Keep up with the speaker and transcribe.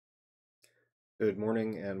Good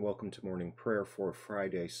morning and welcome to morning prayer for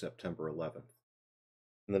Friday, September 11th.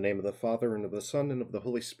 In the name of the Father, and of the Son, and of the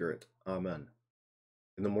Holy Spirit. Amen.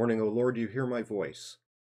 In the morning, O Lord, you hear my voice.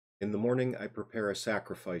 In the morning I prepare a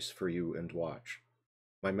sacrifice for you and watch.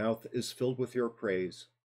 My mouth is filled with your praise,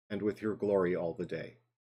 and with your glory all the day.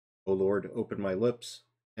 O Lord, open my lips,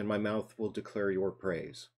 and my mouth will declare your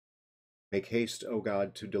praise. Make haste, O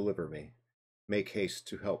God, to deliver me. Make haste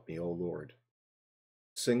to help me, O Lord.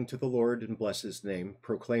 Sing to the Lord and bless his name.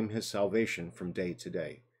 Proclaim his salvation from day to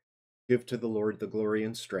day. Give to the Lord the glory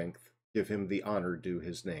and strength. Give him the honor due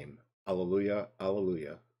his name. Alleluia,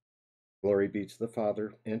 alleluia. Glory be to the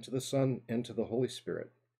Father, and to the Son, and to the Holy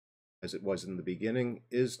Spirit, as it was in the beginning,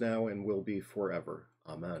 is now, and will be forever.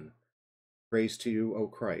 Amen. Praise to you, O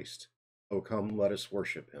Christ. O come, let us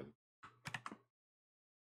worship him.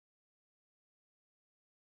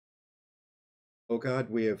 O God,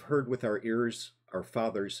 we have heard with our ears, our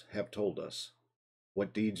fathers have told us,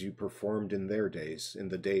 what deeds you performed in their days, in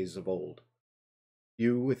the days of old.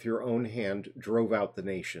 You with your own hand drove out the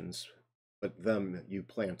nations, but them you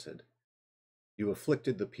planted. You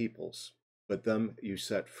afflicted the peoples, but them you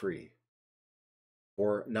set free.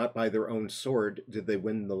 For not by their own sword did they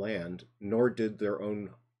win the land, nor did their own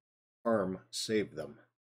arm save them.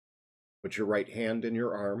 But your right hand and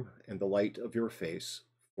your arm, and the light of your face,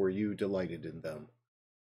 for you delighted in them.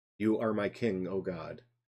 You are my King, O God.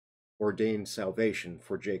 Ordain salvation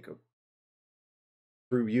for Jacob.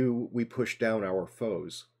 Through you we push down our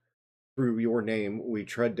foes. Through your name we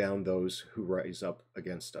tread down those who rise up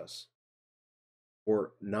against us.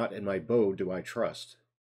 For not in my bow do I trust,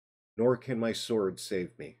 nor can my sword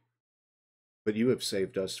save me. But you have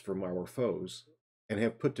saved us from our foes, and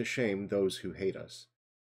have put to shame those who hate us.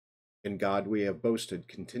 In God we have boasted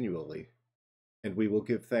continually, and we will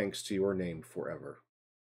give thanks to your name forever.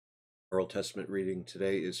 Our Old Testament reading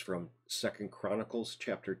today is from 2 Chronicles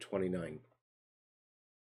chapter 29.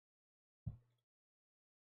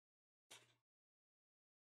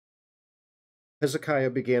 Hezekiah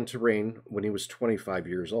began to reign when he was 25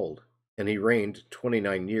 years old, and he reigned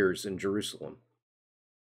 29 years in Jerusalem.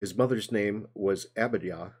 His mother's name was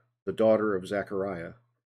Abijah, the daughter of Zechariah,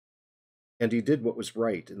 and he did what was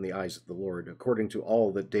right in the eyes of the Lord, according to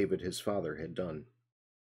all that David his father had done.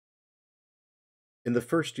 In the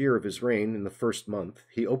first year of his reign, in the first month,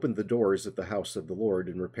 he opened the doors of the house of the Lord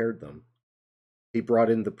and repaired them. He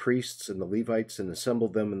brought in the priests and the Levites and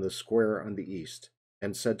assembled them in the square on the east,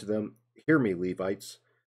 and said to them, Hear me, Levites,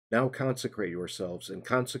 now consecrate yourselves, and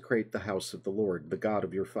consecrate the house of the Lord, the God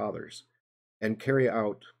of your fathers, and carry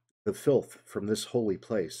out the filth from this holy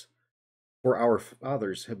place. For our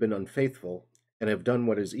fathers have been unfaithful, and have done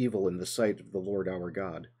what is evil in the sight of the Lord our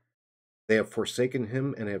God. They have forsaken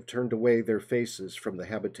him, and have turned away their faces from the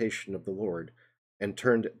habitation of the Lord, and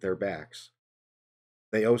turned their backs.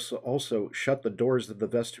 They also shut the doors of the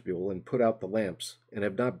vestibule, and put out the lamps, and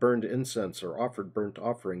have not burned incense or offered burnt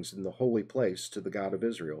offerings in the holy place to the God of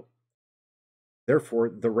Israel. Therefore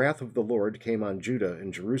the wrath of the Lord came on Judah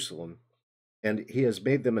and Jerusalem, and he has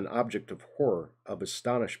made them an object of horror, of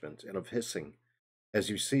astonishment, and of hissing, as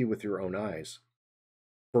you see with your own eyes.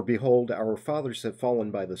 For behold, our fathers have fallen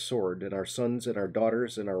by the sword, and our sons and our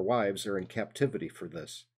daughters and our wives are in captivity for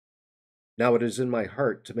this. Now it is in my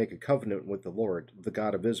heart to make a covenant with the Lord, the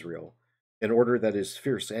God of Israel, in order that his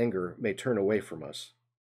fierce anger may turn away from us.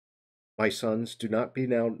 My sons, do not be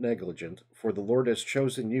now negligent, for the Lord has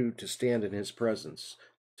chosen you to stand in his presence,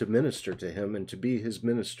 to minister to him, and to be his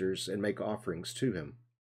ministers and make offerings to him.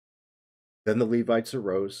 Then the Levites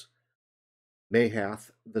arose,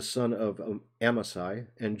 Mahath the son of Amasai,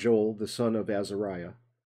 and Joel the son of Azariah,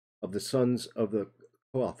 of the sons of the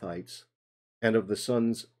Kohathites, and of the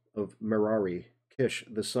sons of Merari, Kish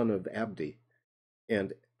the son of Abdi,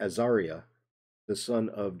 and Azariah the son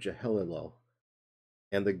of Jehalelel,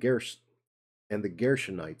 and the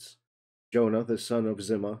Gershonites, Jonah the son of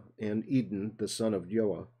Zimmah, and Eden the son of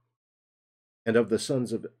Joah, and of the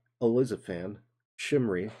sons of Elizaphan,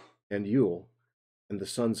 Shimri, and Yul, and the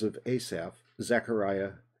sons of Asaph,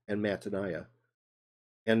 Zechariah, and Mattaniah,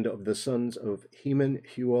 and of the sons of Heman,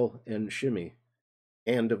 Huel, and Shimi,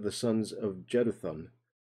 and of the sons of Jeduthun,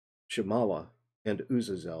 Shemala, and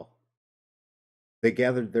Uzazel. They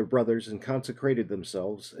gathered their brothers and consecrated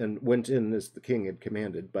themselves, and went in as the king had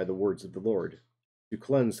commanded by the words of the Lord, to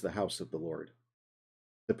cleanse the house of the Lord.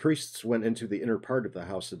 The priests went into the inner part of the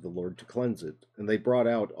house of the Lord to cleanse it, and they brought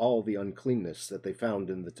out all the uncleanness that they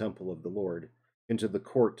found in the temple of the Lord into the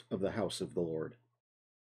court of the house of the Lord.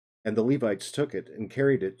 And the Levites took it and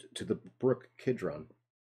carried it to the brook Kidron.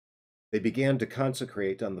 They began to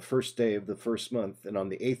consecrate on the first day of the first month, and on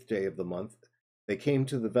the 8th day of the month they came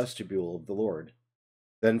to the vestibule of the Lord.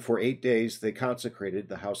 Then for 8 days they consecrated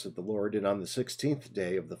the house of the Lord, and on the 16th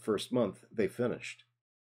day of the first month they finished.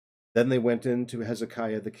 Then they went in to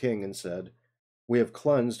Hezekiah the king and said, "We have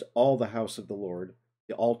cleansed all the house of the Lord,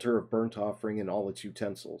 the altar of burnt offering and all its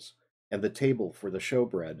utensils, and the table for the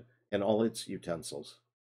showbread and all its utensils.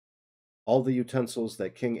 All the utensils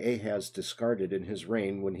that King Ahaz discarded in his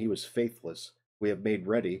reign when he was faithless, we have made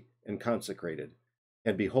ready and consecrated,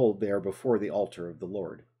 and behold, they are before the altar of the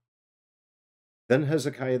Lord." Then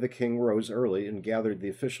Hezekiah the king rose early and gathered the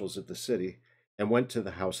officials of the city and went to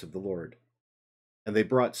the house of the Lord. And they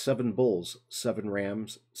brought 7 bulls, 7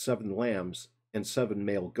 rams, 7 lambs, and 7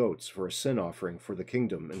 male goats for a sin offering for the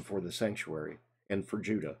kingdom and for the sanctuary, and for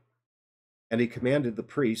Judah. And he commanded the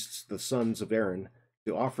priests, the sons of Aaron,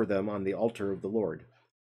 to offer them on the altar of the Lord.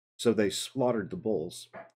 So they slaughtered the bulls,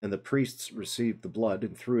 and the priests received the blood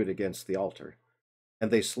and threw it against the altar. And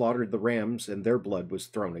they slaughtered the rams, and their blood was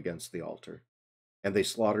thrown against the altar. And they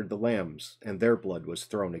slaughtered the lambs, and their blood was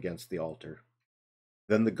thrown against the altar.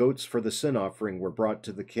 Then the goats for the sin offering were brought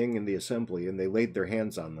to the king in the assembly, and they laid their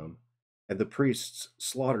hands on them. And the priests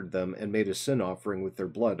slaughtered them and made a sin offering with their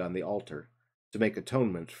blood on the altar, to make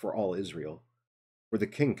atonement for all Israel. For the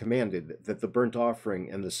king commanded that the burnt offering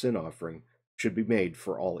and the sin offering should be made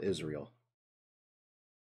for all Israel.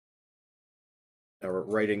 Our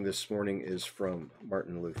writing this morning is from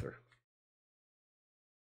Martin Luther.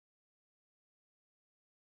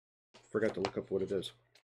 Forgot to look up what it is.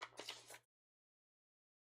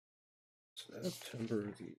 September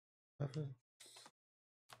the 11th.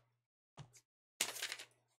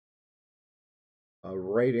 A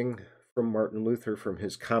writing from Martin Luther from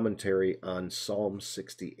his commentary on Psalm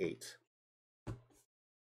 68.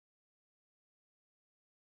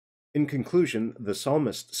 In conclusion, the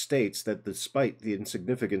psalmist states that despite the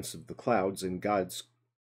insignificance of the clouds and God's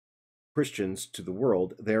Christians to the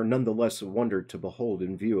world, they are nonetheless a wonder to behold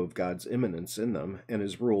in view of God's immanence in them and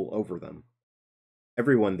his rule over them.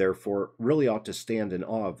 Everyone, therefore, really ought to stand in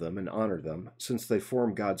awe of them and honor them, since they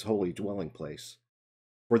form God's holy dwelling place.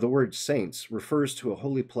 For the word saints refers to a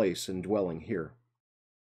holy place and dwelling here.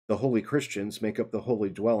 The holy Christians make up the holy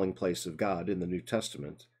dwelling place of God in the New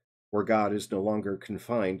Testament, where God is no longer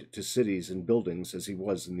confined to cities and buildings as he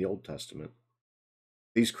was in the Old Testament.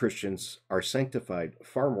 These Christians are sanctified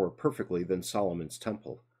far more perfectly than Solomon's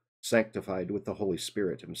temple, sanctified with the Holy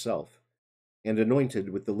Spirit himself, and anointed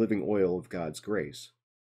with the living oil of God's grace.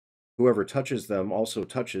 Whoever touches them also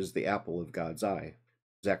touches the apple of God's eye.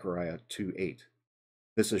 Zechariah 2:8.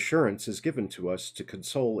 This assurance is given to us to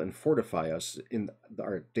console and fortify us in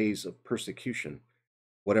our days of persecution.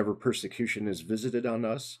 Whatever persecution is visited on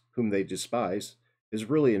us, whom they despise, is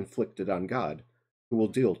really inflicted on God, who will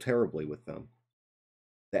deal terribly with them.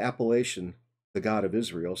 The appellation, the God of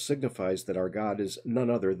Israel, signifies that our God is none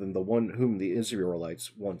other than the one whom the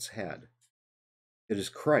Israelites once had. It is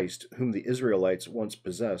Christ whom the Israelites once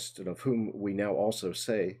possessed, and of whom we now also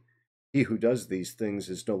say, "He who does these things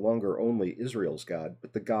is no longer only Israel's God,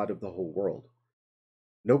 but the God of the whole world."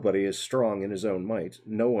 Nobody is strong in his own might.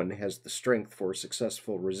 No one has the strength for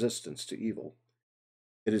successful resistance to evil.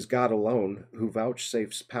 It is God alone who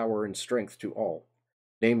vouchsafes power and strength to all,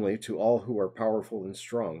 namely to all who are powerful and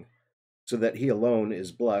strong, so that he alone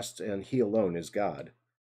is blessed and he alone is God.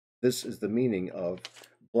 This is the meaning of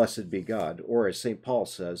 "blessed be God," or as St. Paul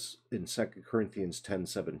says in 2 Corinthians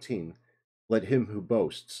 10:17, "Let him who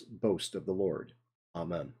boasts boast of the Lord."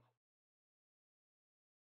 Amen.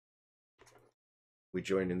 We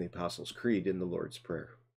join in the Apostles' Creed in the Lord's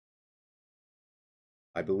Prayer.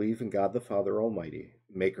 I believe in God the Father Almighty,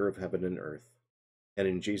 maker of heaven and earth, and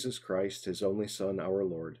in Jesus Christ, his only Son, our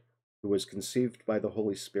Lord, who was conceived by the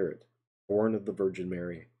Holy Spirit, born of the Virgin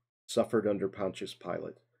Mary, suffered under Pontius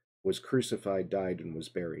Pilate, was crucified, died, and was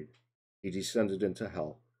buried. He descended into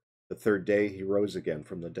hell. The third day he rose again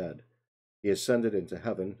from the dead. He ascended into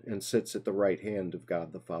heaven and sits at the right hand of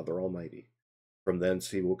God the Father Almighty. From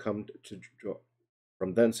thence he will come to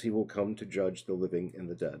judge the living and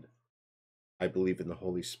the dead. I believe in the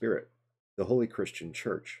Holy Spirit, the holy Christian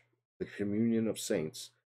Church, the communion of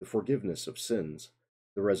saints, the forgiveness of sins,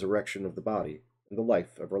 the resurrection of the body, and the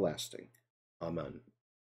life everlasting. Amen.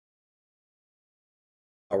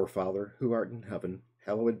 Our Father, who art in heaven,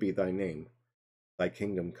 hallowed be thy name. Thy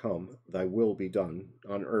kingdom come, thy will be done,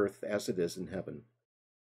 on earth as it is in heaven.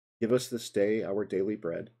 Give us this day our daily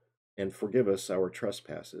bread, and forgive us our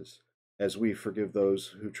trespasses, as we forgive those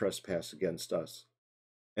who trespass against us.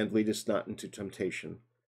 And lead us not into temptation,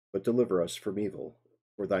 but deliver us from evil.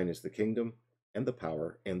 For thine is the kingdom, and the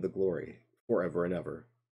power, and the glory, forever and ever.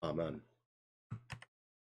 Amen.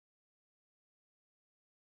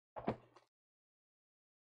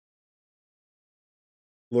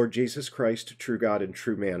 Lord Jesus Christ, true God and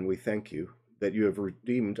true man, we thank you that you have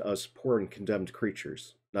redeemed us poor and condemned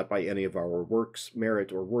creatures, not by any of our works,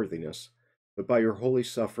 merit, or worthiness, but by your holy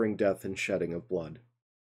suffering, death, and shedding of blood.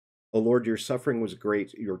 O Lord, your suffering was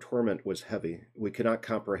great, your torment was heavy. We cannot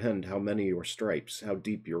comprehend how many your stripes, how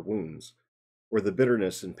deep your wounds, or the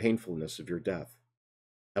bitterness and painfulness of your death.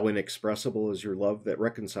 How inexpressible is your love that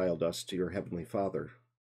reconciled us to your heavenly Father.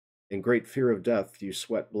 In great fear of death, you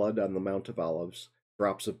sweat blood on the Mount of Olives,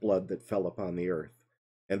 drops of blood that fell upon the earth.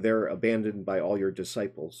 And there, abandoned by all your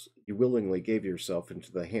disciples, you willingly gave yourself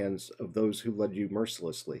into the hands of those who led you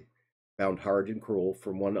mercilessly, bound hard and cruel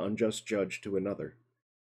from one unjust judge to another.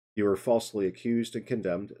 You were falsely accused and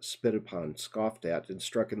condemned, spit upon, scoffed at, and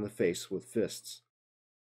struck in the face with fists.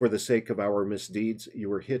 For the sake of our misdeeds, you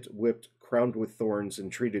were hit, whipped, crowned with thorns,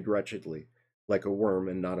 and treated wretchedly, like a worm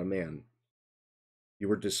and not a man. You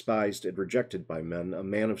were despised and rejected by men, a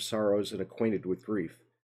man of sorrows and acquainted with grief,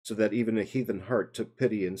 so that even a heathen heart took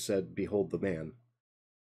pity and said, Behold the man.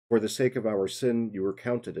 For the sake of our sin, you were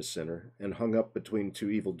counted a sinner, and hung up between two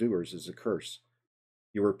evildoers as a curse.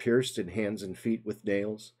 You were pierced in hands and feet with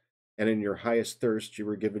nails, and in your highest thirst you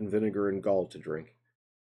were given vinegar and gall to drink.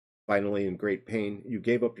 Finally, in great pain, you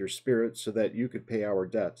gave up your spirit so that you could pay our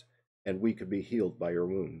debt, and we could be healed by your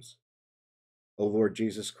wounds. O Lord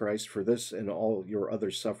Jesus Christ, for this and all your other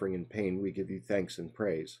suffering and pain, we give you thanks and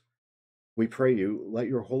praise. We pray you, let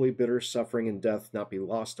your holy bitter suffering and death not be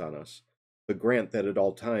lost on us, but grant that at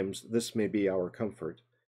all times this may be our comfort,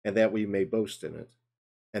 and that we may boast in it,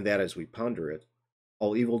 and that as we ponder it,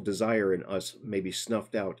 all evil desire in us may be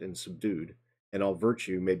snuffed out and subdued, and all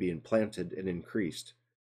virtue may be implanted and increased,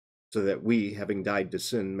 so that we, having died to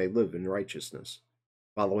sin, may live in righteousness,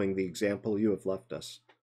 following the example you have left us,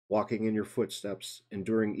 walking in your footsteps,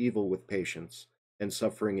 enduring evil with patience, and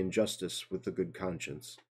suffering injustice with a good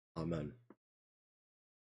conscience. Amen.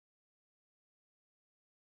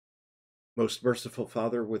 Most merciful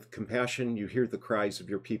Father, with compassion you hear the cries of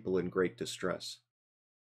your people in great distress.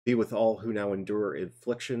 Be with all who now endure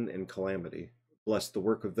affliction and calamity. Bless the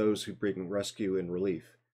work of those who bring rescue and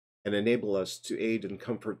relief, and enable us to aid and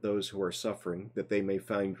comfort those who are suffering, that they may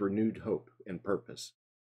find renewed hope and purpose.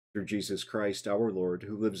 Through Jesus Christ our Lord,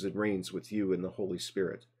 who lives and reigns with you in the Holy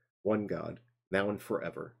Spirit, one God, now and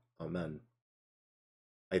forever. Amen.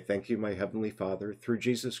 I thank you, my heavenly Father, through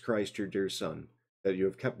Jesus Christ your dear Son, that you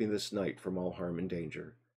have kept me this night from all harm and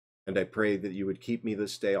danger. And I pray that you would keep me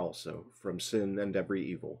this day also from sin and every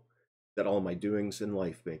evil, that all my doings in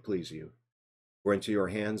life may please you. For into your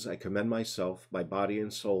hands I commend myself, my body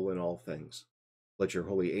and soul in all things. Let your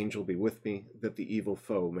holy angel be with me, that the evil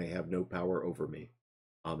foe may have no power over me.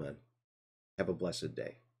 Amen. Have a blessed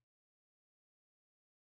day.